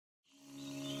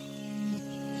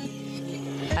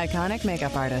Iconic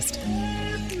makeup artist.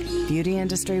 Beauty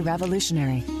industry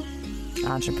revolutionary.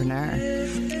 Entrepreneur.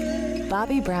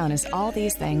 Bobbi Brown is all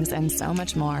these things and so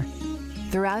much more.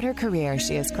 Throughout her career,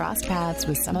 she has crossed paths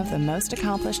with some of the most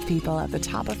accomplished people at the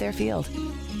top of their field.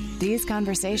 These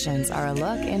conversations are a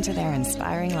look into their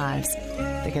inspiring lives,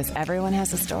 because everyone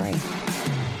has a story.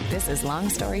 This is Long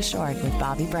Story Short with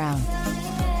Bobbi Brown.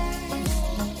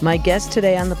 My guest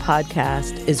today on the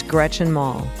podcast is Gretchen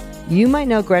Mol. You might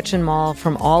know Gretchen Mol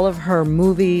from all of her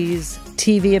movies,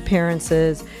 TV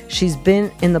appearances. She's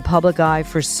been in the public eye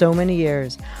for so many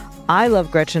years. I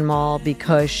love Gretchen Mol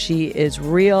because she is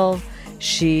real.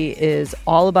 She is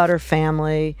all about her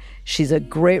family. She's a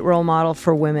great role model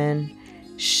for women.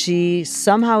 She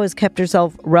somehow has kept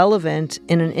herself relevant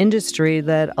in an industry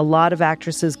that a lot of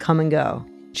actresses come and go.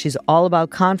 She's all about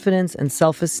confidence and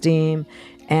self-esteem,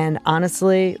 and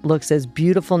honestly looks as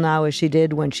beautiful now as she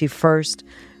did when she first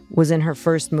was in her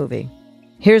first movie.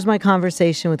 Here's my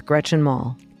conversation with Gretchen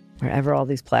Mol, wherever all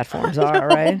these platforms are,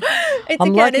 right?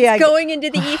 It's going into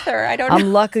the ether. I don't know.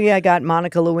 I'm lucky I got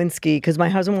Monica Lewinsky because my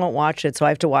husband won't watch it, so I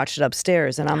have to watch it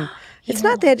upstairs. And it's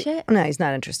not that. No, he's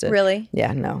not interested. Really?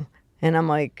 Yeah, no. And I'm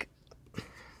like,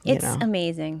 it's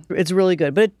amazing. It's really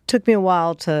good, but it took me a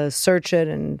while to search it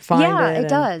and find it. Yeah, it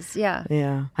does. Yeah.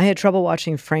 Yeah. I had trouble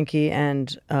watching Frankie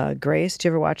and Grace. Did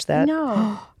you ever watch that?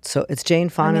 No. So it's Jane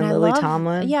Fonda and Lily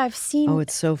Tomlin. Yeah, I've seen. Oh,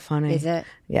 it's so funny. Is it?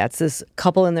 Yeah, it's this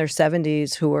couple in their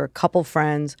 70s who are couple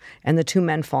friends, and the two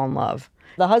men fall in love.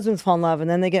 The husbands fall in love, and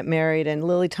then they get married, and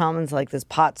Lily Tomlin's like this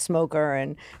pot smoker,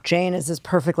 and Jane is this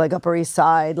perfect, like, Upper East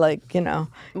Side, like, you know.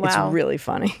 Wow. It's really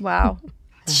funny. Wow.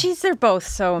 They're both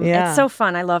so, it's so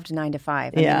fun. I loved 9 to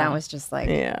 5. I mean, that was just like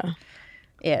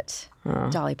it.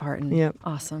 Dolly Parton. Yep.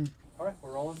 Awesome. All right,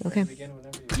 we're rolling. Okay. Begin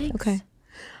whenever you Thanks. Okay.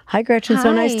 Hi, Gretchen.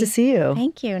 So nice to see you.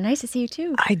 Thank you. Nice to see you,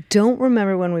 too. I don't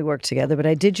remember when we worked together, but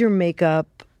I did your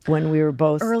makeup when we were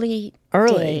both... Early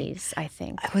days, I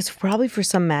think. It was probably for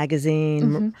some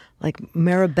magazine, like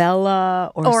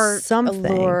Marabella or something.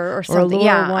 Allure or something. Allure,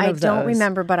 yeah, one I of don't those.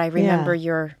 remember, but I remember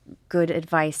your good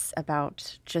advice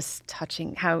about just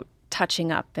touching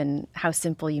up and how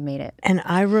simple you made it. And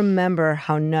I remember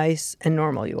how nice and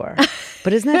normal you are.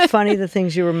 But isn't that funny, the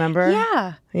things you remember?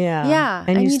 Yeah. Yeah. Yeah.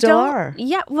 And you still are.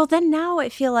 Yeah. Well, then now I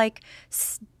feel like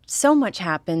so much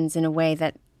happens in a way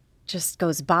that just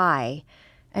goes by.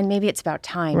 And maybe it's about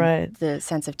time, right. The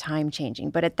sense of time changing.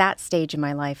 But at that stage in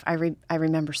my life, I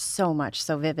remember so much,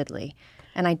 so vividly.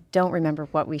 And I don't remember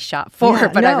what we shot for,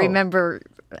 but I remember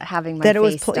having my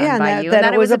face done by you. That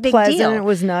and it was a big pleasant, deal. It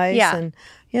was nice. Yeah.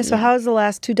 So how's the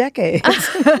last 2 decades?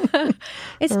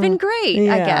 It's been great,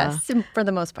 I guess, for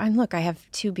the most part. And look, I have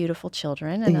 2 beautiful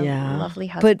children and a lovely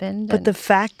husband. But the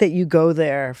fact that you go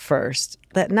there first,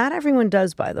 that not everyone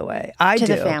does, by the way. I do.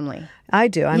 To the family. I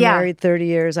do. I'm married 30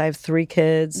 years. I have 3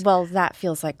 kids. Well, that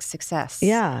feels like success.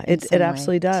 Yeah, it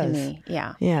absolutely does. To me,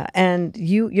 yeah. Yeah, and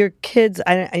your kids,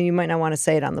 you might not want to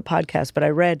say it on the podcast, but I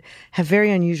read, have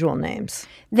very unusual names.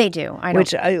 They do. I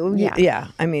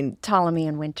mean, Ptolemy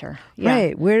and Winter. Yeah.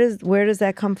 Right. Where does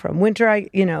that come from? Winter,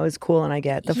 is cool, and I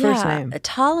get the first name.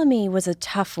 Ptolemy was a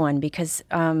tough one because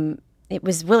it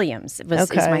was Williams. It was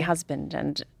my husband,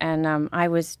 and I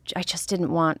just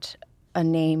didn't want a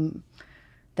name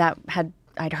that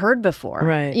I'd heard before.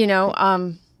 Right.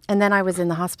 And then I was in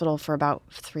the hospital for about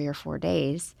 3 or 4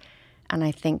 days, and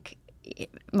I think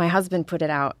my husband put it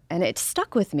out, and it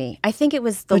stuck with me. I think it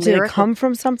was the lyrical. Did it come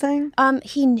from something?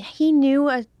 He knew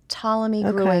a Ptolemy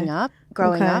growing up.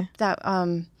 That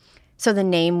so the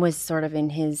name was sort of in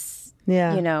his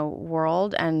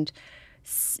world, and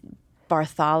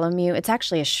Bartholomew. It's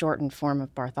actually a shortened form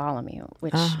of Bartholomew,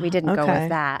 which we didn't go with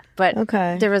that. But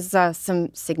there was some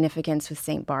significance with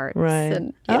St. Bart's. Right.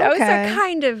 And, so it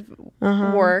kind of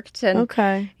worked. And,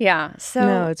 yeah. So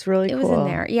no, it's really cool. It was in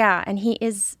there. Yeah. And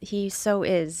he's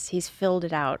filled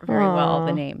it out very well,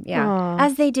 the name. Yeah.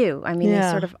 As they do. I mean, they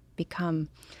sort of become,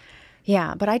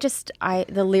 but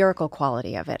the lyrical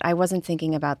quality of it. I wasn't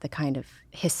thinking about the kind of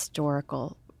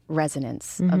historical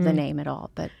resonance of the name at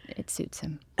all, but it suits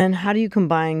him. And how do you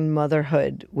combine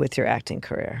motherhood with your acting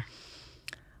career?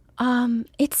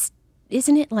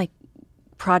 Isn't it like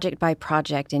project by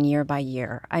project and year by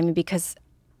year? I mean, because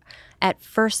at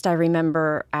first I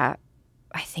remember I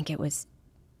think it was,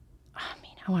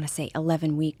 I want to say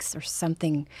 11 weeks or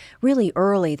something really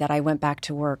early that I went back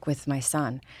to work with my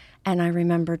son. And I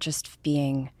remember just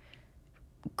being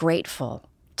grateful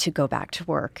to go back to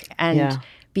work and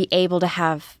be able to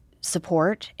have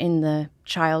support in the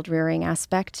child rearing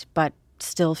aspect, but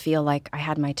still feel like I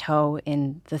had my toe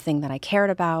in the thing that I cared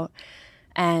about.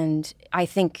 And I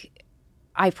think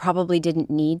I probably didn't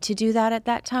need to do that at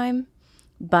that time,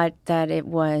 but that it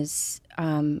was,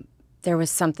 there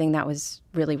was something that was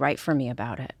really right for me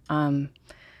about it.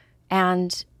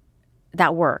 And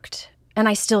that worked. And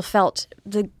I still felt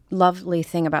the lovely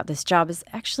thing about this job is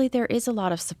actually there is a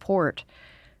lot of support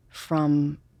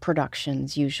from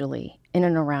productions usually in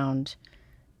and around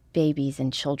babies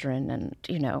and children. And,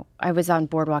 I was on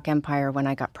Boardwalk Empire when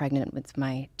I got pregnant with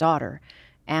my daughter,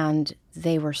 and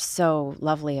they were so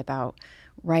lovely about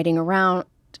writing around,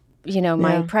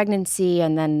 my pregnancy,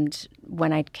 and then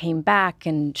when I came back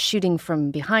and shooting from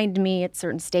behind me at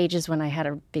certain stages when I had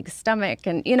a big stomach.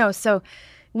 And, so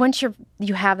once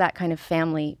you have that kind of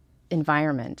family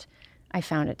environment, I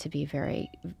found it to be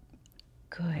very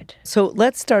good. So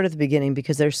let's start at the beginning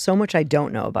because there's so much I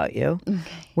don't know about you. Okay.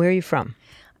 Where are you from?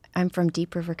 I'm from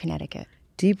Deep River, Connecticut.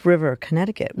 Deep River,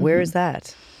 Connecticut. Where is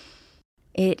that?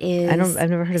 It is. I've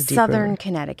never heard of Deep Southern River.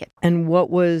 Connecticut. And what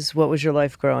was your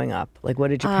life growing up? Like, what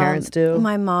did your parents do?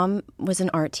 My mom was an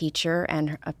art teacher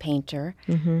and a painter,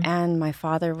 and my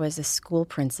father was a school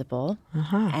principal.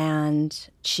 And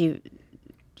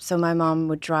so my mom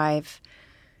would drive.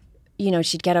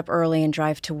 She'd get up early and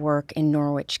drive to work in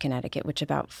Norwich, Connecticut, which is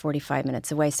about 45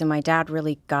 minutes away. So my dad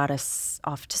really got us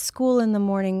off to school in the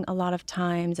morning a lot of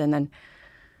times, and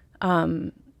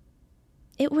then.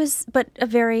 It was, but a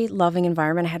very loving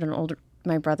environment. I had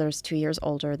my brother's 2 years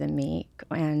older than me,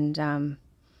 and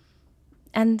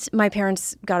my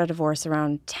parents got a divorce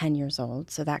around 10 years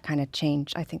old, so that kind of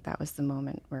changed. I think that was the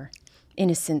moment where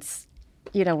innocence,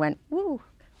 went, woo,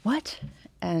 what?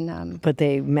 And but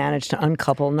they managed to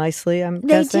uncouple nicely, I'm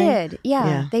guessing? They did,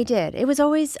 yeah, they did. It was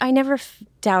always, I never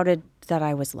doubted that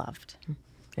I was loved.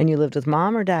 And you lived with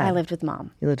mom or dad? I lived with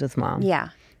mom. You lived with mom? Yeah.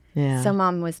 Yeah. So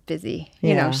mom was busy.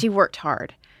 She worked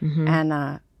hard,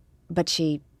 and but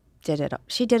she did it.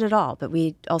 She did it all. But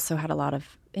we also had a lot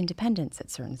of independence at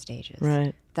certain stages,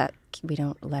 right? That we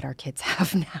don't let our kids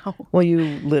have now. Well,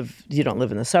 you don't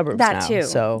live in the suburbs now.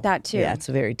 That too. Yeah, it's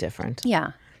very different.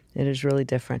 Yeah, it is really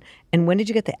different. And when did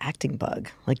you get the acting bug?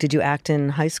 Like, did you act in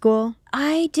high school?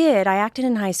 I did. I acted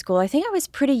in high school. I think I was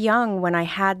pretty young when I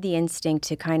had the instinct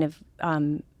to kind of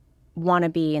want to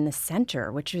be in the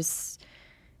center, which was.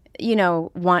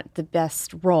 Want the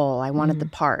best role. I wanted the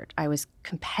part. I was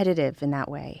competitive in that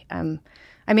way.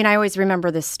 I always remember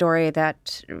this story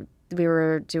that we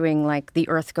were doing like the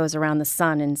Earth goes around the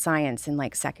sun in science in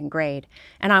like second grade,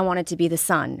 and I wanted to be the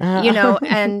sun,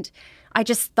 and I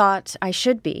just thought I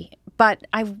should be. But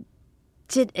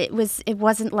it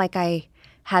wasn't like I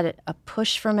had a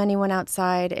push from anyone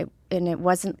outside, and it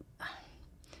wasn't.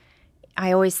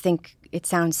 I always think it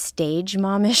sounds stage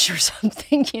momish or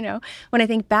something, When I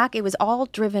think back, it was all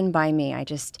driven by me.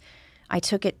 I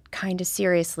took it kind of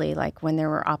seriously, like when there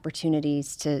were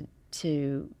opportunities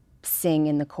to sing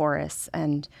in the chorus.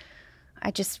 And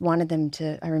I just wanted them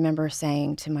to, I remember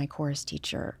saying to my chorus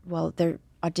teacher, well, they're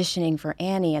auditioning for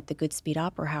Annie at the Goodspeed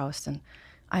Opera House, and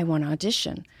I want to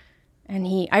audition. And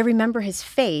I remember his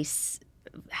face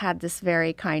had this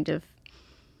very kind of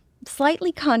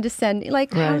slightly condescending,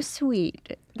 like, right. How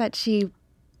sweet that she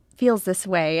feels this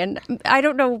way. And I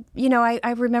don't know,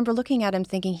 I remember looking at him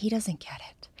thinking, he doesn't get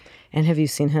it. And have you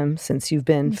seen him since you've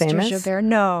been famous? Mr. Joubert?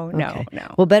 No.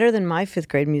 Well, better than my fifth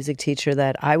grade music teacher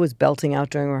that I was belting out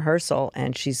during rehearsal,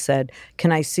 and she said,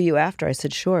 can I see you after? I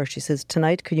said, sure. She says,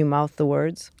 tonight, could you mouth the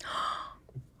words?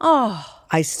 Oh.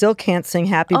 I still can't sing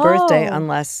Happy Birthday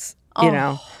unless,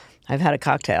 I've had a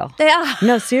cocktail. Yeah.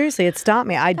 No, seriously, it stopped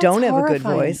me. I don't have horrifying. A good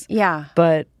voice. Yeah.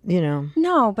 But,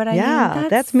 No, but I mean,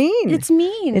 that's mean. It's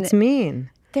mean. It's mean.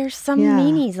 There's some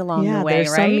meanies along the way, there's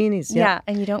right? Some meanies, yeah,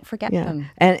 and you don't forget them.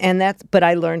 But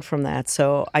I learned from that.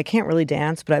 So I can't really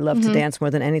dance, but I love to dance more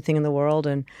than anything in the world.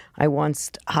 And I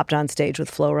once hopped on stage with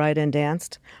Flo Rida and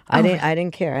danced. I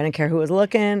didn't care. I didn't care who was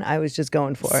looking. I was just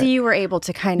going for it. So you were able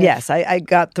to kind of... Yes, I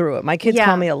got through it. My kids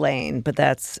call me Elaine, but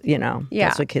that's,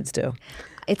 that's what kids do.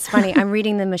 It's funny. I'm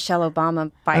reading the Michelle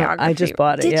Obama biography. I just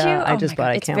bought it. Did you? I just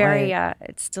bought it. I can't wait.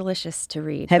 It's delicious to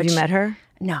read. Have you met her?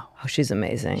 No. Oh, she's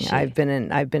amazing. I've been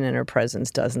in her presence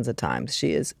dozens of times.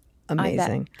 She is amazing.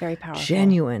 I bet. Very powerful.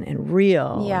 Genuine and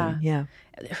real. Yeah. Yeah.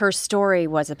 Her story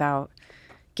was about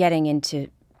getting into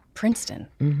Princeton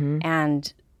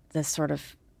and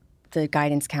the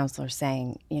guidance counselor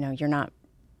saying,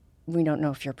 we don't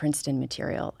know if you're Princeton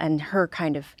material, and her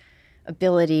kind of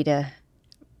ability to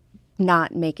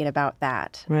not make it about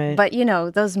that. Right. But,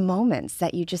 those moments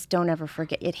that you just don't ever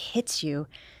forget, it hits you.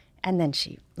 And then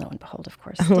she, lo and behold, of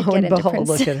course, did get into Princeton.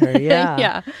 Look at her, yeah.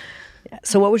 Yeah.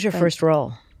 So what was your first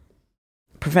role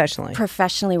professionally?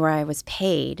 Professionally, where I was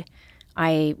paid,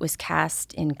 I was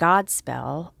cast in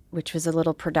Godspell, which was a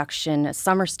little production, a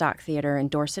summer stock theater in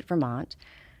Dorset, Vermont.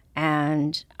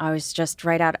 And I was just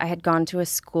right out. I had gone to a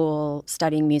school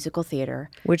studying musical theater.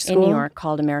 Which school? In New York,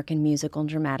 called American Musical and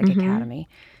Dramatic Academy.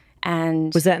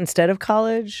 And was that instead of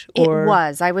college? Or? It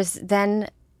was. I was then.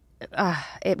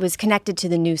 It was connected to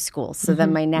the new school. So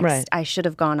then my next, I should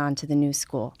have gone on to the new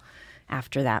school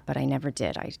after that, but I never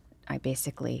did. I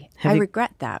basically, I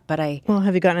regret that, but Well,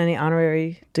 have you gotten any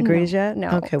honorary degrees yet? No.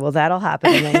 Okay, well, that'll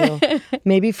happen. And then you'll,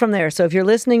 maybe from there. So if you're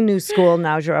listening, new school,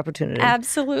 now's your opportunity.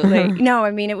 Absolutely. No,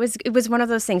 I mean, it was one of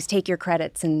those things, take your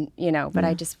credits and, but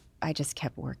I just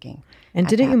kept working. And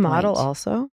didn't you model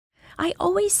also? I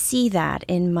always see that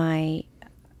in my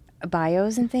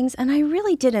bios and things, and I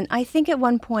really didn't. I think at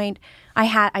one point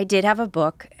I did have a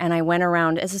book, and I went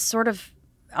around as a sort of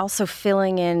also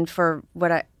filling in for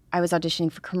what I was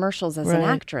auditioning for commercials as an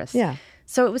actress. Yeah.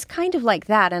 So it was kind of like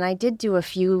that, and I did do a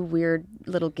few weird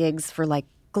little gigs for like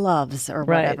gloves or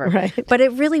whatever. Right. But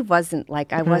it really wasn't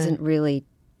like I wasn't really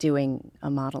doing a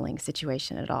modeling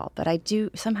situation at all. But I do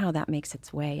somehow that makes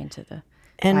its way into the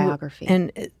biography.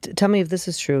 And tell me if this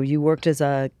is true. You worked as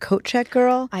a coat check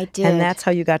girl? I did. And that's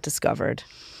how you got discovered.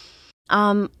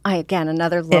 Again,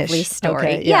 another lovely story.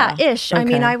 Okay, yeah. Ish. Okay. I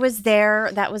mean, I was there.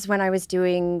 That was when I was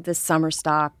doing the summer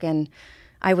stock, and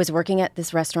I was working at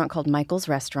this restaurant called Michael's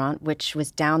Restaurant, which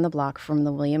was down the block from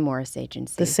the William Morris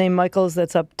Agency. The same Michael's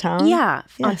that's uptown? Yeah,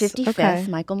 on Yes, 55th, okay.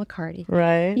 Michael McCarty.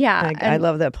 Right. Yeah. I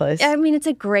love that place. I mean, it's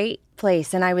a great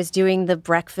place, and I was doing the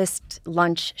breakfast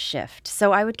lunch shift.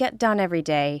 So I would get done every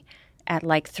day at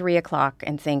like 3 o'clock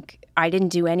and think, I didn't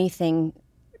do anything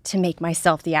to make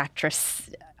myself the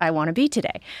actress I want to be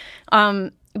today.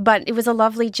 But it was a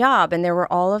lovely job, and there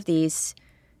were all of these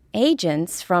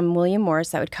agents from William Morris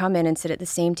that would come in and sit at the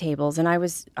same tables, and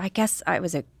I guess I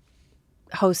was a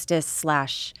hostess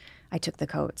 / I took the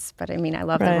coats, but I mean, I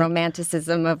love the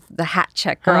romanticism of the hat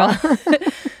check girl.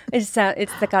 It's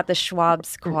got the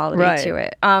Schwab's quality to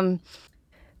it.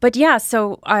 But yeah,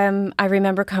 so I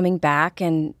remember coming back,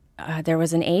 and there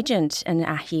was an agent, and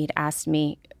he'd asked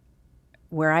me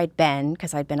where I'd been,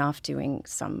 because I'd been off doing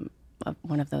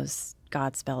one of those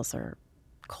Godspells or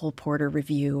Cole Porter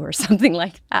review or something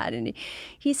like that. And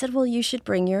he said, well, you should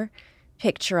bring your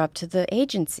picture up to the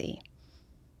agency.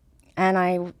 And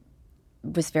I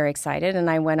was very excited, and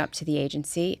I went up to the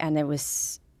agency, and it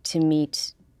was to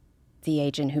meet the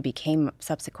agent who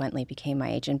subsequently became my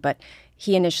agent. But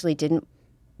he initially didn't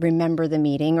remember the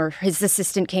meeting, or his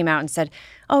assistant came out and said,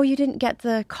 oh, you didn't get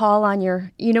the call on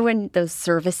your, when those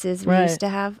services we used to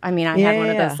have? I mean, I had one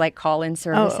of those like call-in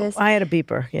services. Oh, I had a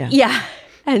beeper, yeah. Yeah.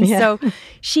 And so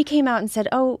she came out and said,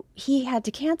 oh, he had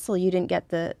to cancel. You didn't get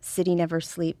the City Never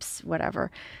Sleeps,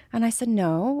 whatever. And I said,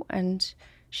 no. And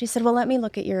she said, well, let me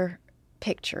look at your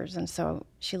pictures. And so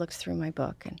she looked through my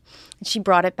book, and she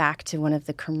brought it back to one of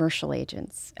the commercial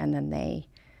agents, and then they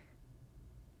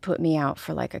put me out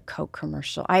for like a Coke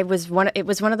commercial. It was one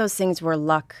of those things where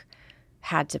luck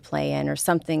had to play in or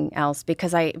something else,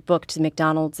 because I booked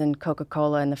McDonald's and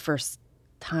Coca-Cola in the first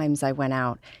times I went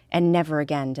out, and never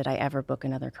again did I ever book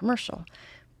another commercial.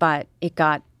 But it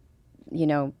got,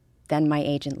 then my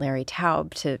agent Larry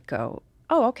Taub to go,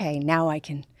 oh, okay, now I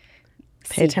can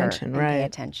pay attention, right? Pay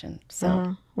attention.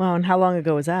 So, wow. And how long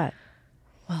ago was that?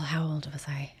 Well, how old was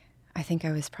I? I think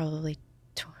I was probably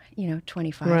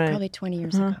 25, probably 20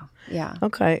 years ago. Yeah.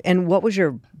 Okay. And what was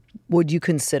would you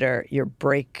consider your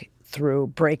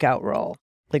breakout role?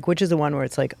 Like, which is the one where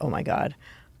it's like, oh my God,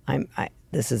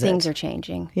 this is Things are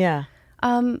changing. Yeah.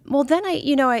 Well, then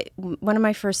one of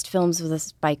my first films was a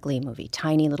Spike Lee movie,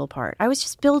 Tiny Little Part. I was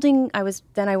just building.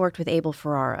 Then I worked with Abel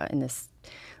Ferrara in this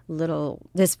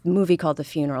movie called The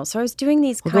Funeral. So I was doing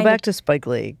these. We'll go back to Spike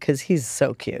Lee, because he's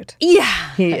so cute.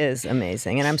 Yeah, he is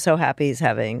amazing, and I'm so happy he's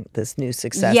having this new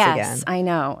success again. Yes, I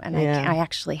know, and I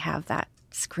actually have that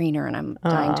screener, and I'm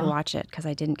dying to watch it because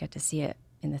I didn't get to see it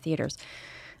in the theaters.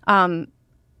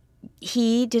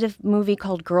 He did a movie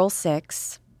called Girl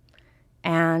 6,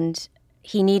 and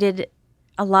he needed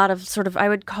a lot of sort of, I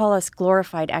would call us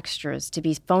glorified extras to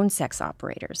be phone sex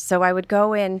operators. So I would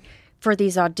go in for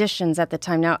these auditions at the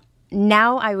time.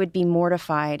 Now I would be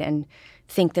mortified and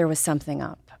think there was something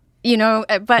up,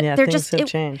 but they're things have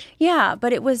changed. Yeah,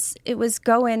 but it was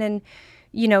go in and,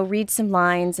 read some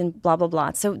lines and blah, blah,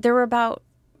 blah. So there were about,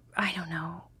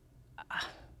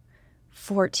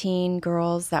 14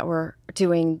 girls that were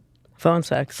doing phone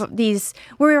sex. We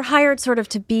were hired sort of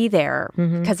to be there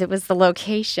because it was the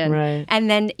location. Right. And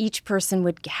then each person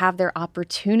would have their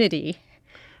opportunity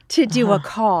to do a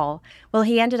call. Well,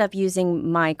 he ended up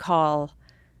using my call.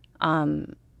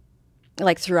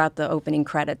 like throughout the opening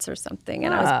credits or something,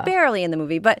 and I was barely in the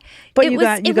movie, but you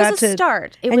was got a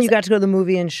start. You got to go to the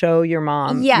movie and show your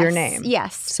mom your name.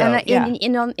 Yes, so, and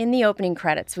in the opening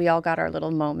credits, we all got our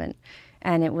little moment,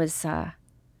 and it was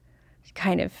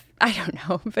kind of, I don't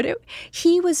know, but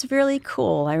he was really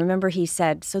cool. I remember he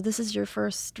said, "So this is your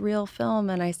first real film?"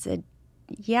 And I said,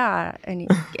 "Yeah," and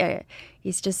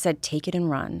he's just said, "Take it and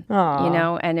run."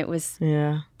 Aww. And it was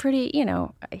pretty.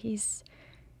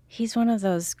 He's one of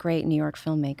those great New York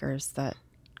filmmakers that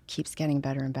keeps getting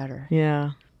better and better.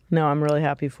 Yeah. No, I'm really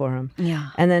happy for him. Yeah.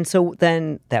 And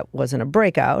then that wasn't a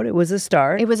breakout. It was a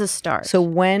start. It was a start. So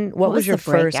what was your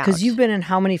first? Because you've been in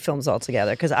how many films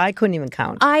altogether? Because I couldn't even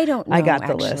count. I don't know, I got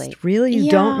the actually. list. Really?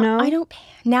 You don't know? I don't.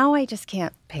 Now I just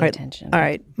can't pay attention. All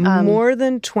right. More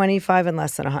than 25 and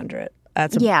less than 100.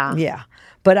 Yeah.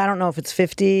 But I don't know if it's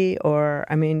 50 or,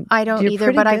 I mean, I don't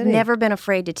either, but I've never been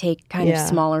afraid to take kind of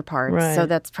smaller parts. Right. So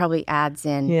that's probably adds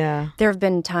in. Yeah. There have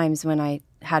been times when I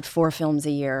had 4 films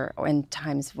a year, and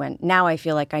times when now I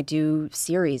feel like I do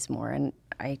series more, and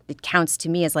it counts to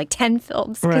me as like 10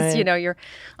 films because, you're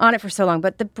on it for so long.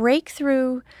 But the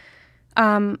breakthrough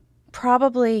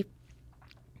probably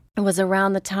was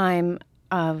around the time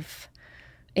of,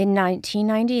 in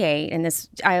 1998, and this,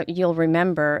 you'll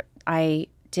remember, I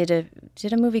did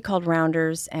a movie called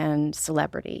Rounders and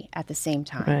Celebrity at the same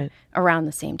time, around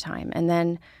the same time. And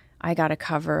then I got a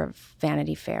cover of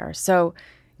Vanity Fair. So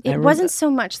it wasn't so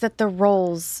much that the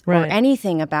roles or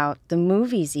anything about the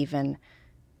movies even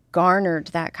garnered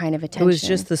that kind of attention. It was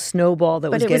just the snowball that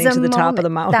was getting to the top of the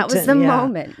mountain. That was the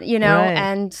moment, Right.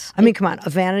 And I mean, come on, a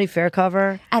Vanity Fair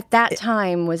cover at that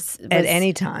time was at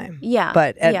any time. Yeah,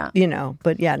 but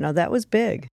that was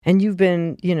big. And you've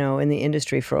been, in the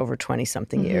industry for over 20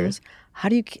 something years. How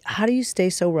do you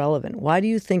stay so relevant? Why do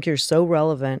you think you're so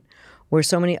relevant? Where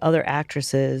so many other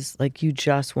actresses, like, you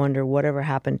just wonder whatever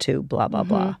happened to blah blah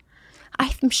blah.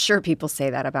 I'm sure people say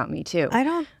that about me too. I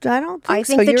don't think so. I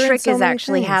think the You're trick so is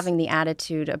actually things. having the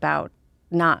attitude about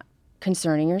not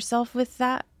concerning yourself with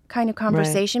that kind of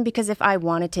conversation. Because if I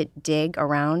wanted to dig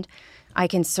around, I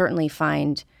can certainly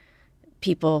find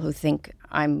people who think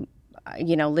I'm,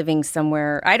 living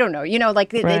somewhere. I don't know.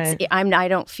 I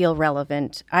don't feel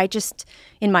relevant. I just,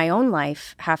 in my own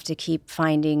life, have to keep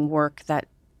finding work that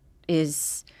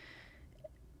is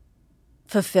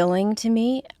fulfilling to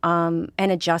me, and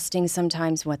adjusting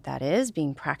sometimes what that is,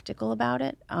 being practical about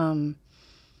it.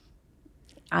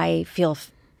 I feel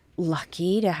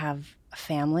lucky to have a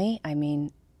family. I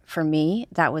mean, for me,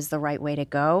 that was the right way to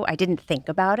go. I didn't think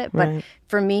about it, but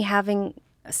for me, having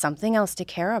something else to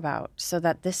care about so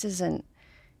that this isn't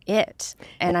it.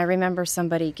 And I remember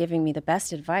somebody giving me the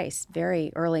best advice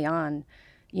very early on,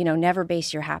 never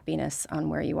base your happiness on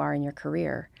where you are in your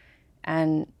career.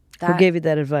 And who gave you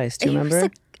that advice? Do you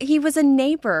remember? He was a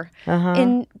neighbor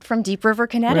from Deep River,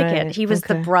 Connecticut. Right. He was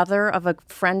the brother of a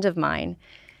friend of mine.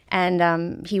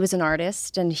 And he was an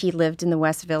artist, and he lived in the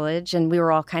West Village. And we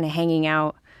were all kind of hanging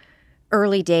out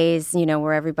early days,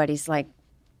 where everybody's like,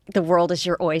 the world is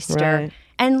your oyster. Right.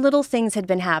 And little things had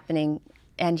been happening.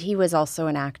 And he was also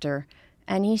an actor.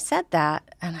 And he said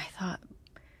that, and I thought,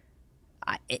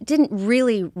 it didn't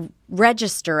really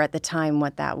register at the time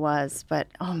what that was. But,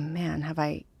 oh, man, have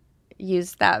I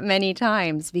used that many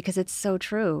times, because it's so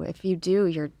true. If you do,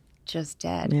 you're just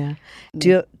dead. Yeah.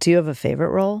 Do you have a favorite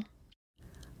role?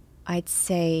 I'd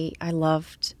say I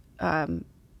loved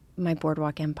my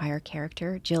Boardwalk Empire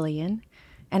character, Jillian.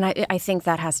 And I think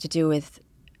that has to do with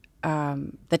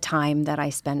the time that I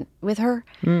spent with her,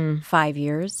 5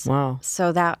 years. Wow.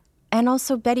 So that, and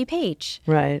also Betty Page.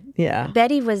 Right, yeah.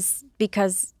 Betty was,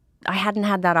 because I hadn't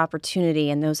had that opportunity,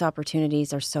 and those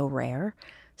opportunities are so rare.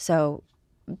 So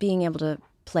being able to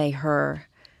play her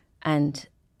and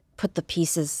put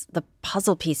the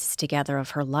puzzle pieces together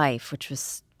of her life, which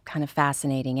was kind of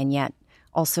fascinating and yet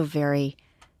also very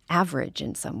average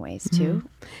in some ways too.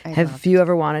 Have you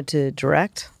ever wanted to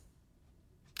direct?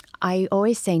 I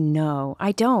always say no.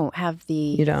 I don't have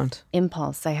You don't?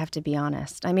 impulse, I have to be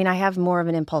honest. I mean, I have more of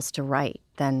an impulse to write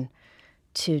than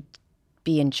to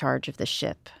be in charge of the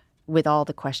ship with all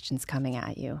the questions coming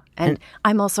at you. And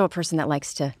I'm also a person that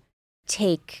likes to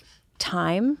take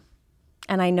time.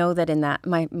 And I know that in that,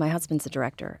 my husband's a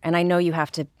director, and I know you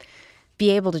have to be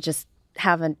able to just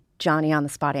have a Johnny on the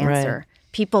spot answer.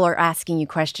 Right. People are asking you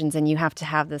questions, and you have to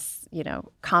have this,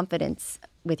 confidence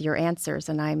with your answers.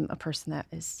 And I'm a person that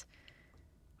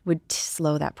would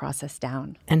slow that process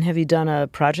down. And have you done a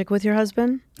project with your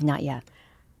husband? Not yet.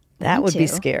 That would be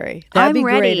scary. That'd be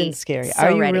great and scary. So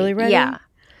are you really ready? Yeah.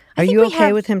 Are you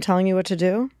okay with him telling you what to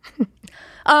do?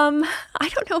 I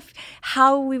don't know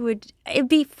how we would. It'd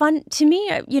be fun to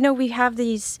me. We have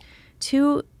these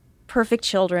 2 perfect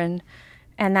children,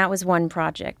 and that was one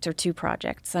project or 2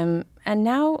 projects. And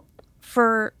now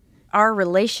for our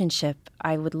relationship,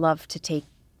 I would love to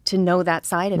know that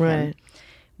side of him,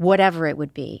 whatever it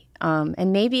would be.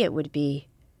 And maybe it would be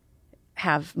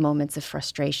have moments of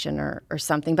frustration or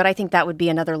something. But I think that would be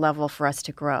another level for us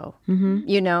to grow.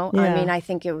 You know? Yeah. I mean, I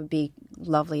think it would be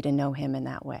lovely to know him in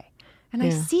that way. And I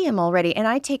see him already. And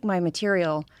I take my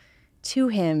material to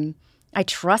him. I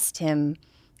trust him.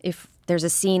 If there's a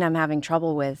scene I'm having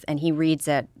trouble with and he reads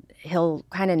it, he'll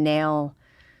kind of nail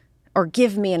or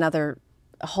give me a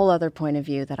whole other point of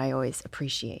view that I always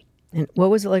appreciate. And what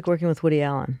was it like working with Woody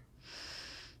Allen?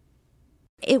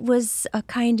 It was a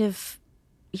kind of,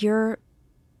 you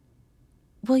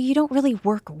don't really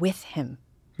work with him.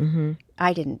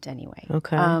 I didn't anyway.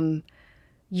 Okay.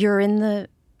 You're in the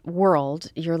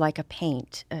world, you're like a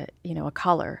paint, a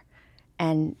color,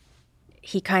 and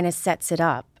he kind of sets it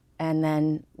up and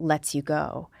then lets you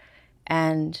go.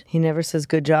 And he never says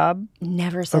good job?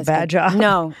 Never says or bad job?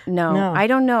 No. I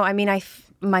don't know. I mean,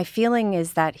 my feeling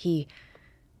is that he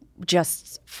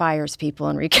just fires people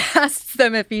and recasts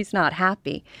them if he's not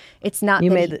happy. It's not you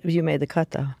made the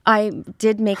cut, though. I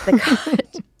did make the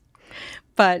cut.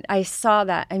 But I saw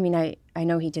that. I mean, I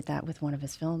know he did that with one of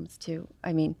his films, too.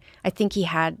 I mean, I think he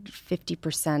had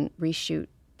 50% reshoot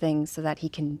things so that he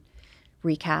can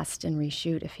recast and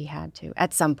reshoot if he had to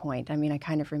at some point. I mean, I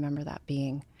kind of remember that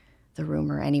being the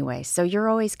rumor anyway. So you're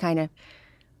always kind of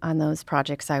on those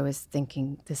projects. I was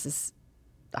thinking,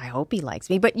 I hope he likes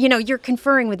me. But, you're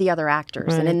conferring with the other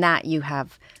actors. And in that you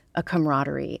have a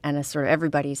camaraderie and a sort of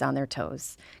everybody's on their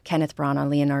toes. Kenneth Branagh,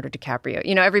 Leonardo DiCaprio.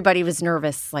 Everybody was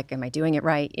nervous, like, am I doing it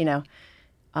right?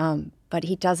 But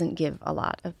he doesn't give a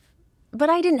lot of... But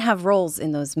I didn't have roles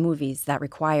in those movies that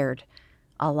required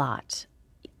a lot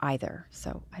either.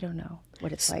 So I don't know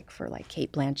what it's like for, like,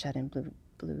 Cate Blanchett and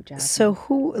Blue Jasmine. So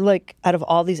who, like, out of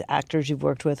all these actors you've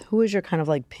worked with, who is your kind of,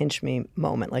 like, pinch me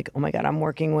moment? Like, oh, my God, I'm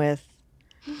working with...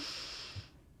 I'm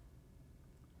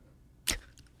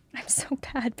so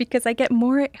bad because I get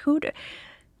more...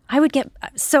 I would get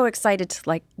so excited to,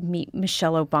 like, meet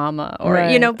Michelle Obama or,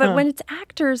 but when it's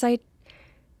actors,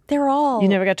 they're all... You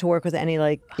never got to work with any,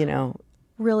 like,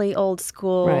 really old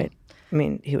school... Right. I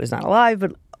mean, he was not alive,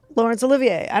 but Laurence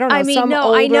Olivier. I don't know. I mean,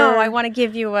 older... I know. I want to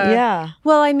give you a... Yeah.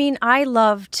 Well, I mean,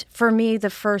 for me, the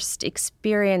first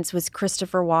experience was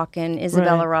Christopher Walken,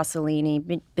 Isabella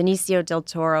Rossellini, Benicio del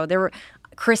Toro. There were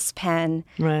Chris Penn.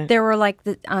 Right. There were, like,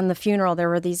 on The Funeral, there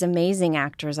were these amazing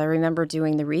actors. I remember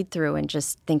doing the read-through and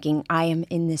just thinking, I am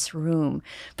in this room.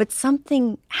 But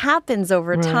something happens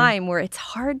over time where it's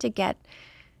hard to get...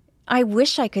 I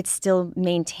wish I could still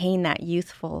maintain that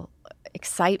youthful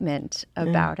excitement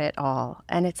about it all,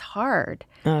 and it's hard.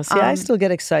 I still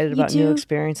get excited about new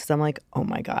experiences. I'm like, oh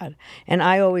my God. And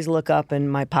I always look up and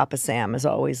my Papa Sam is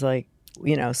always like,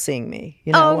 seeing me.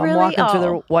 Oh, really? I'm walking through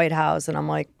the White House and I'm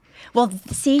like, well,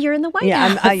 see, you're in the White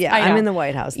House. I'm in the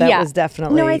White House. That was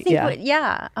definitely... No, I think,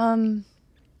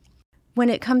 when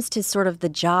it comes to sort of the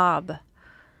job,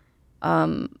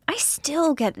 I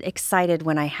still get excited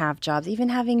when I have jobs, even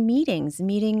having meetings.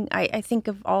 I think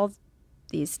of all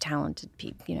these talented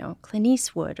people, Clint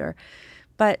Eastwood,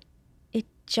 but it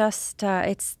just,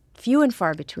 it's few and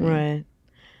far between.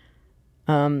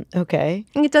 Right. Okay.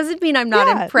 It doesn't mean I'm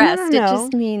not impressed. No. It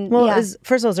just means,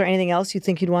 first of all, is there anything else you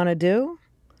think you'd want to do?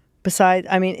 Besides,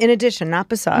 I mean, in addition, not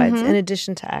besides, in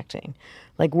addition to acting,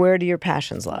 like, where do your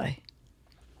passions lie?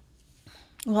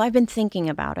 Well, I've been thinking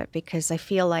about it because I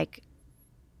feel like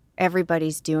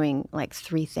everybody's doing like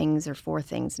 3 things or 4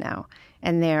 things now,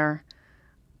 and they're,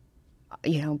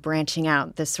 branching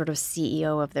out, this sort of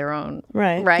CEO of their own.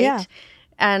 Right. Yeah.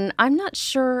 And I'm not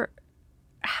sure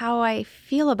how I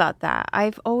feel about that.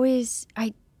 I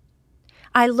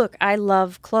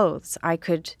love clothes. I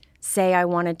could say I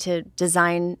wanted to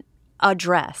design a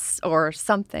dress or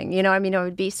something, I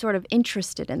would be sort of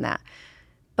interested in that.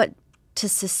 But to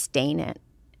sustain it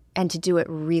and to do it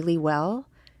really well,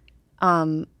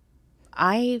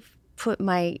 I've put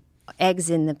my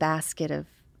eggs in the basket of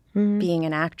being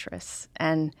an actress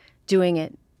and doing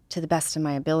it to the best of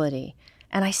my ability.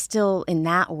 And I still, in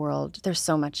that world, there's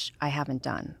so much I haven't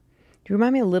done. You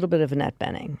remind me a little bit of Annette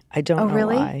Bening. I don't know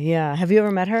really? why. Yeah. Have you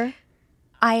ever met her?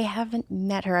 I haven't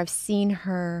met her. I've seen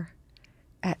her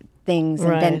at things.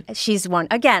 And then she's one,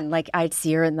 again, like I'd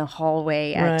see her in the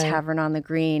hallway at Tavern on the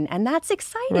Green. And that's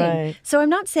exciting. Right. So I'm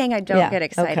not saying I don't get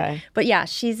excited. Okay. But yeah,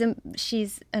 she's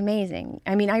amazing.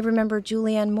 I mean, I remember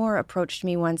Julianne Moore approached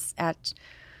me once at,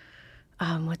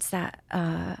 what's that?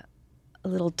 A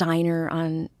little diner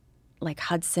on like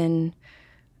Hudson.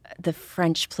 the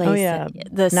French place. Oh, yeah.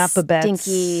 The Not Babette's.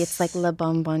 stinky, it's like Le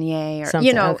Bonbonnier. Or,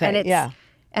 Something, okay, and it's, yeah.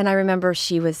 and I remember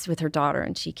she was with her daughter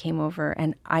and she came over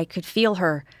and I could feel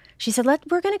her. She said,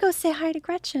 we're going to go say hi to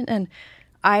Gretchen. And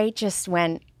I just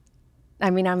went, I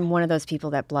mean, I'm one of those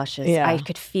people that blushes. Yeah. I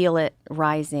could feel it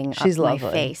rising She's up lovely.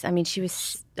 my face. I mean, she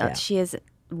is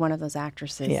one of those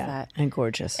actresses and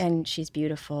gorgeous. And she's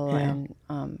beautiful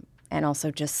and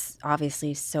also just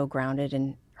obviously so grounded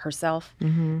in herself.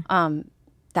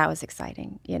 That was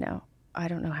exciting, I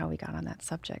don't know how we got on that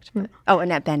subject. But,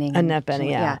 Annette Bening. Annette Bening,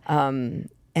 yeah.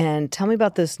 And tell me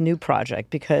about this new project,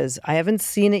 because I haven't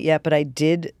seen it yet, but I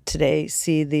did today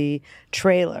see the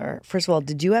trailer. First of all,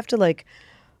 did you have to like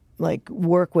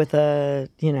work with a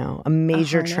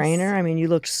major trainer? I mean, you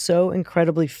looked so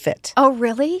incredibly fit. Oh,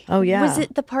 really? Oh, yeah. Was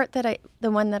it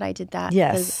the one that I did that?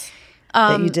 Yes.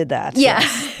 That you did that. Yeah.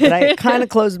 Yes. But I kind of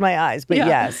closed my eyes, but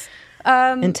yes.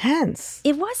 Intense.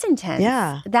 It was intense.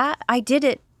 Yeah. That I did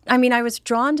it. I mean, I was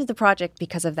drawn to the project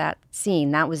because of that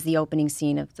scene. That was the opening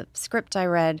scene of the script I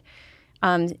read.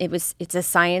 It's a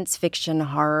science fiction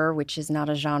horror, which is not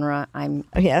a genre I'm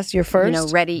yes, you're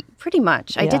first. Ready pretty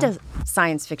much. I did a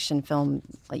science fiction film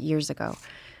years ago.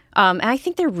 And I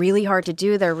think they're really hard to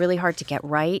do. They're really hard to get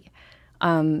right.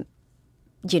 And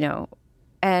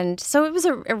so it was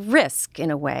a risk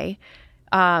in a way.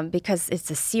 Because it's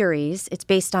a series. It's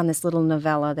based on this little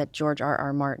novella that George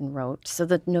R.R. Martin wrote. So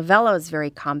the novella is very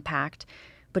compact,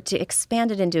 but to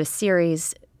expand it into a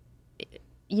series,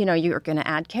 you're going to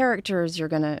add characters, you're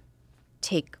going to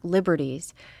take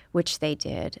liberties, which they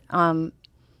did. And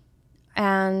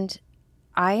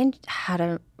I had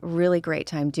a really great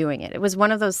time doing it. It was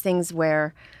one of those things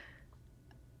where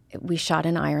we shot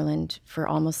in Ireland for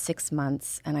almost 6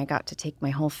 months, and I got to take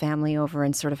my whole family over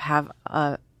and sort of have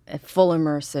a full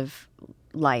immersive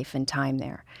life and time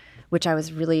there, which I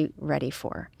was really ready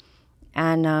for.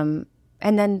 And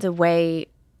then the way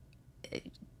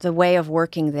of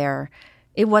working there,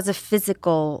 it was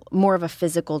more of a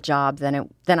physical job than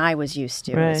I was used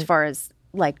to, as far as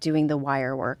like doing the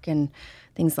wire work and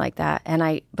things like that.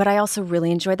 But I also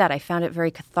really enjoyed that. I found it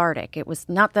very cathartic. It was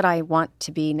not that I want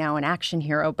to be now an action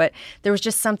hero, but there was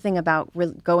just something about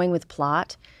going with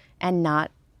plot and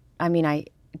not, I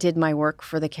did my work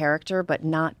for the character, but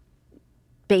not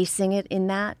basing it in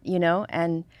that,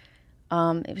 and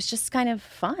it was just kind of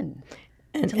fun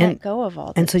to let go of all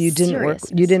that. And so you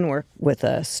didn't work with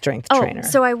a strength trainer.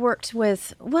 So I worked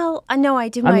with, no, I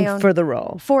did my own. For the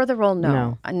role. For the role,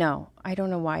 no. No. I don't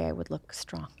know why I would look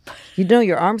strong.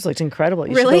 Your arms looked incredible.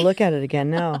 You really? should go look at it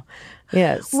again now.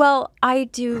 Yes. Well, I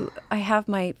have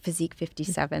my Physique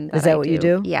 57. Is that what you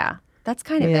do? Yeah. That's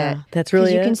kind of it. That's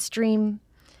really it? Because you can stream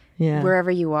wherever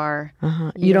you are.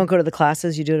 Uh-huh. You don't go to the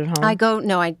classes? You do it at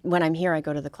home? When I'm here, I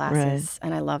go to the classes,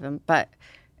 and I love them. But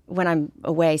when I'm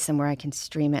away somewhere, I can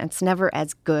stream it. It's never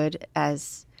as good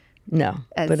as... No,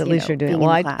 but at least you're doing it. Well,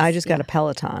 I just got a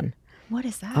Peloton. What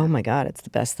is that? Oh, my God. It's the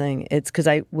best thing. It's because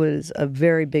I was a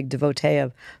very big devotee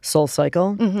of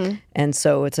SoulCycle. Mm-hmm. And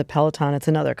so it's a Peloton. It's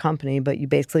another company, but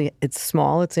it's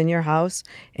small. It's in your house,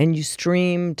 and you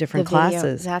stream different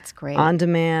classes. That's great. On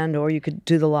demand, or you could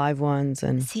do the live ones.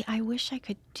 And see, I wish I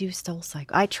could do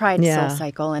SoulCycle. I tried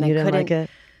SoulCycle, and I couldn't. Like it?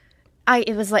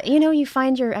 It was like, you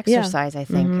find your exercise, I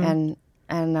think. Mm-hmm.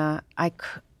 And I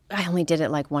only did it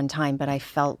like one time, but I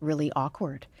felt really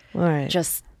awkward. All right.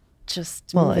 Just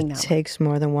moving that way. It takes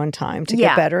more than one time to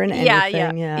get better in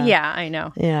anything. Yeah, I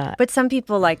know. Yeah. But some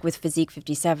people, like with Physique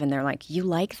 57, they're like, you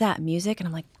like that music? And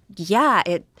I'm like, yeah.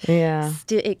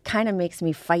 It kind of makes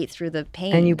me fight through the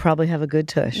pain. And you probably have a good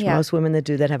tush. Yeah. Most women that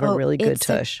do that have a really good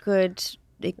tush.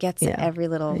 It gets every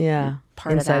little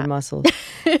part inside of that. muscles.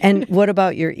 And what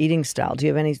about your eating style? Do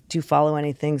you follow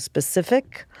anything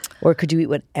specific, or could you eat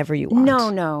whatever you want?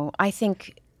 No. I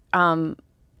think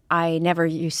I never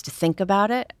used to think about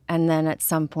it, and then at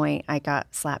some point I got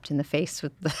slapped in the face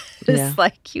with this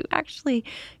like, you actually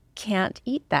can't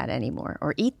eat that anymore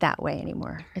or eat that way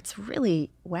anymore. It's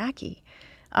really wacky.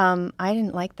 I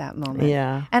didn't like that moment.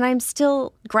 Yeah. And I'm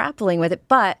still grappling with it,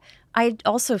 but I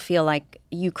also feel like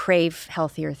you crave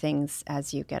healthier things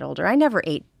as you get older. I never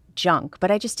ate junk, but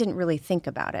I just didn't really think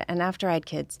about it. And after I had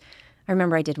kids, I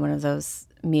remember I did one of those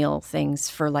meal things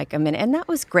for like a minute, and that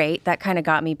was great. That kind of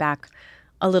got me back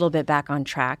a little bit back on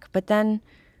track. But then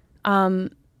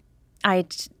I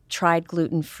tried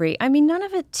gluten-free. None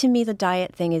of it, to me, the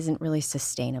diet thing isn't really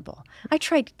sustainable. I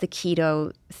tried the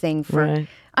keto thing for,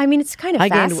 it's kind of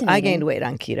fascinating. I gained weight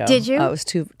on keto. Did you? I was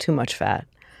too much fat.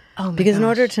 Oh my because gosh. in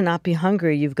order to not be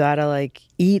hungry, you've got to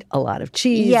eat a lot of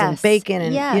cheese and bacon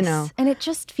and and it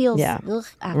just feels ugh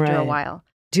after a while.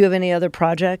 Do you have any other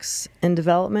projects in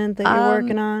development that you're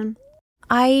working on?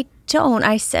 I don't.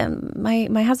 I said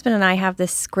my husband and I have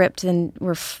this script, and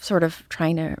we're sort of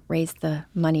trying to raise the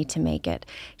money to make it.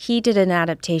 He did an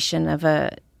adaptation of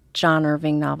a John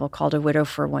Irving novel called A Widow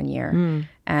for 1 Year,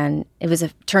 and it was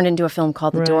turned into a film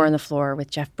called The Door on the Floor with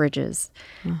Jeff Bridges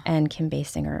and Kim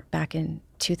Basinger back in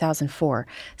 2004.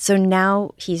 So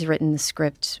now he's written the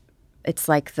script. It's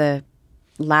like the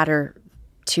latter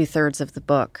 2/3 of the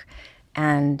book,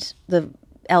 and the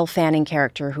Elle Fanning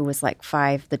character, who was like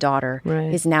 5, the daughter,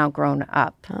 is now grown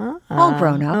up. All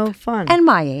grown up. Oh, fun. And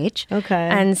my age. Okay.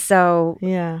 And so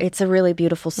Yeah. it's a really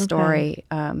beautiful story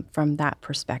from that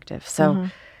perspective. So,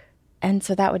 and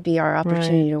so that would be our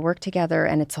opportunity to work together.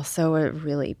 And it's also a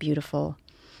really beautiful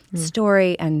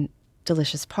story and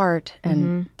delicious part.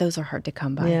 And those are hard to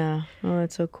come by. Yeah. Oh,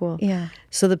 that's so cool. Yeah.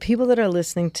 So the people that are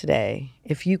listening today,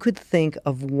 if you could think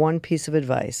of one piece of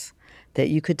advice that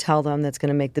you could tell them that's going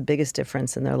to make the biggest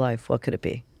difference in their life, what could it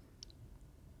be?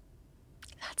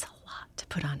 That's a lot to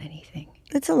put on anything.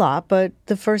 It's a lot, but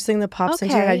the first thing that pops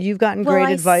into your head, you've gotten great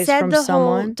advice said from the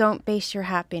someone. Whole, don't base your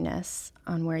happiness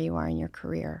on where you are in your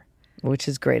career. Which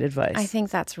is great advice. I think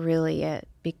that's really it,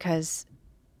 because,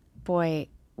 boy,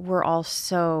 we're all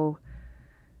so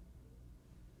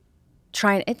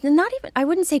trying. It's not even, I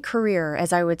wouldn't say career,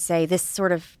 as I would say this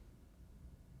sort of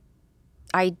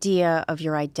idea of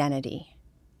your identity,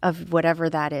 of whatever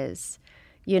that is,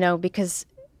 because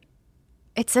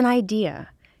it's an idea.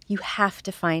 You have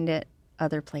to find it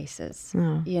other places,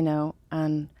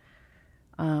 and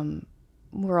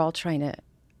we're all trying to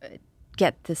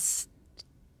get this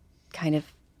kind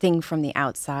of thing from the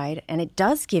outside, and it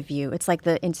does give you, it's like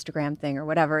the Instagram thing or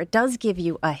whatever, it does give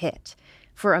you a hit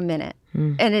for a minute,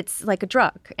 and it's like a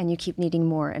drug, and you keep needing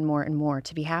more and more and more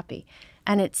to be happy,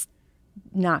 and it's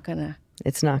not really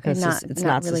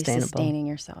sustainable. Sustaining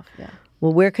yourself. Yeah.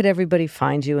 Well, where could everybody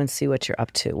find you and see what you're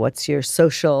up to? What's your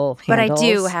social handles? But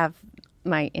I do have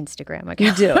my Instagram account.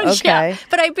 You do? Okay. Yeah,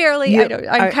 but I barely,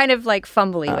 I'm kind of like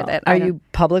fumbly with it. Are you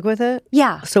public with it?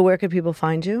 Yeah. So where could people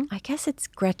find you? I guess it's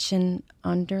Gretchen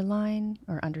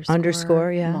 _,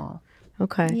 Underscore, yeah. Mall.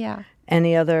 Okay. Yeah.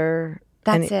 Any other?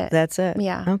 That's it. That's it?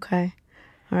 Yeah. Okay.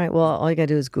 All right. Well, all you got to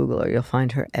do is Google her. You'll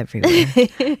find her everywhere.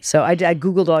 So I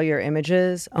Googled all your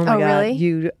images. Oh, my God.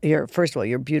 Really? You're first of all,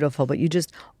 you're beautiful, but you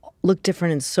just look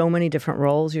different in so many different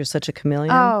roles. You're such a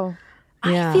chameleon. Oh,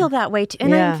 yeah. I feel that way too.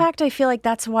 And in fact, I feel like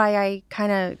that's why I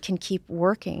kind of can keep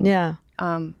working. Yeah.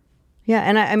 Yeah,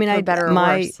 and I mean, for better or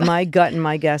worse. my gut and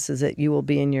my guess is that you will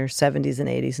be in your 70s and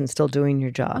 80s and still doing your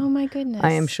job. Oh my goodness!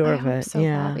 I am sure of it. So,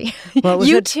 yeah, Bobby. Well,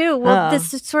 you too. Well,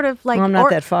 this is sort of like well, I'm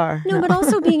not that far. No, but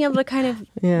also being able to kind of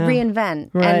reinvent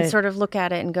and sort of look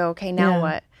at it and go, okay, now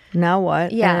what? Now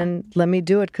what? Yeah, and let me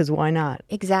do it, because why not?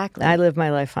 Exactly. I live my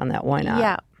life on that. Why not?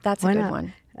 Yeah, that's why a good not?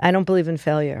 one. I don't believe in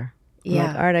failure. I'm Yeah.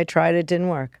 like, all right, I tried. It didn't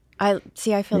work. I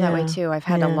feel that way too. I've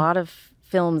had a lot of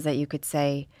films that you could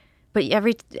say. But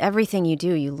everything you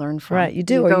do, you learn from. Right, you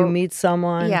do, or you meet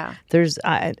someone. Yeah. There's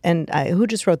who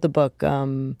just wrote the book,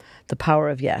 The Power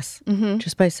of Yes. Mm-hmm.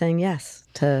 Just by saying yes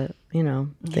to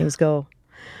things go.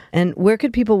 And where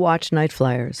could people watch Night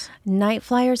Flyers? Night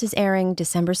Flyers is airing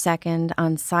December 2nd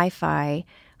on Sci-Fi,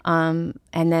 and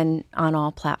then on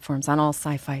all platforms, on all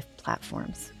sci-fi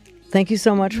platforms. Thank you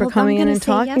so much for coming in and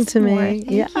talking to me.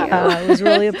 Thank you. It was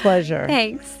really a pleasure.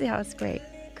 Thanks. Yeah, it was great.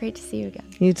 Great to see you again.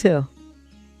 You too.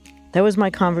 That was my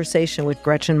conversation with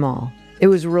Gretchen Mall. It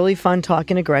was really fun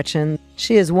talking to Gretchen.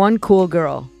 She is one cool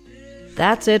girl.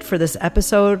 That's it for this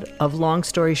episode of Long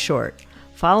Story Short.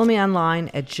 Follow me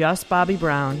online at Just Bobby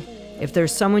Brown. If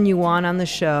there's someone you want on the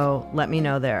show, let me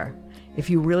know there. If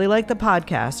you really like the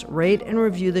podcast, rate and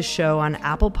review the show on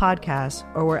Apple Podcasts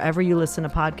or wherever you listen to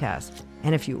podcasts.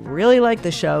 And if you really like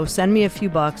the show, send me a few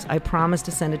bucks. I promise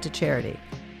to send it to charity.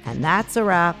 And that's a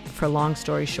wrap for Long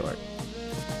Story Short.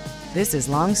 This is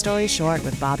Long Story Short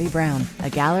with Bobby Brown, a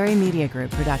Gallery Media Group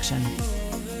production.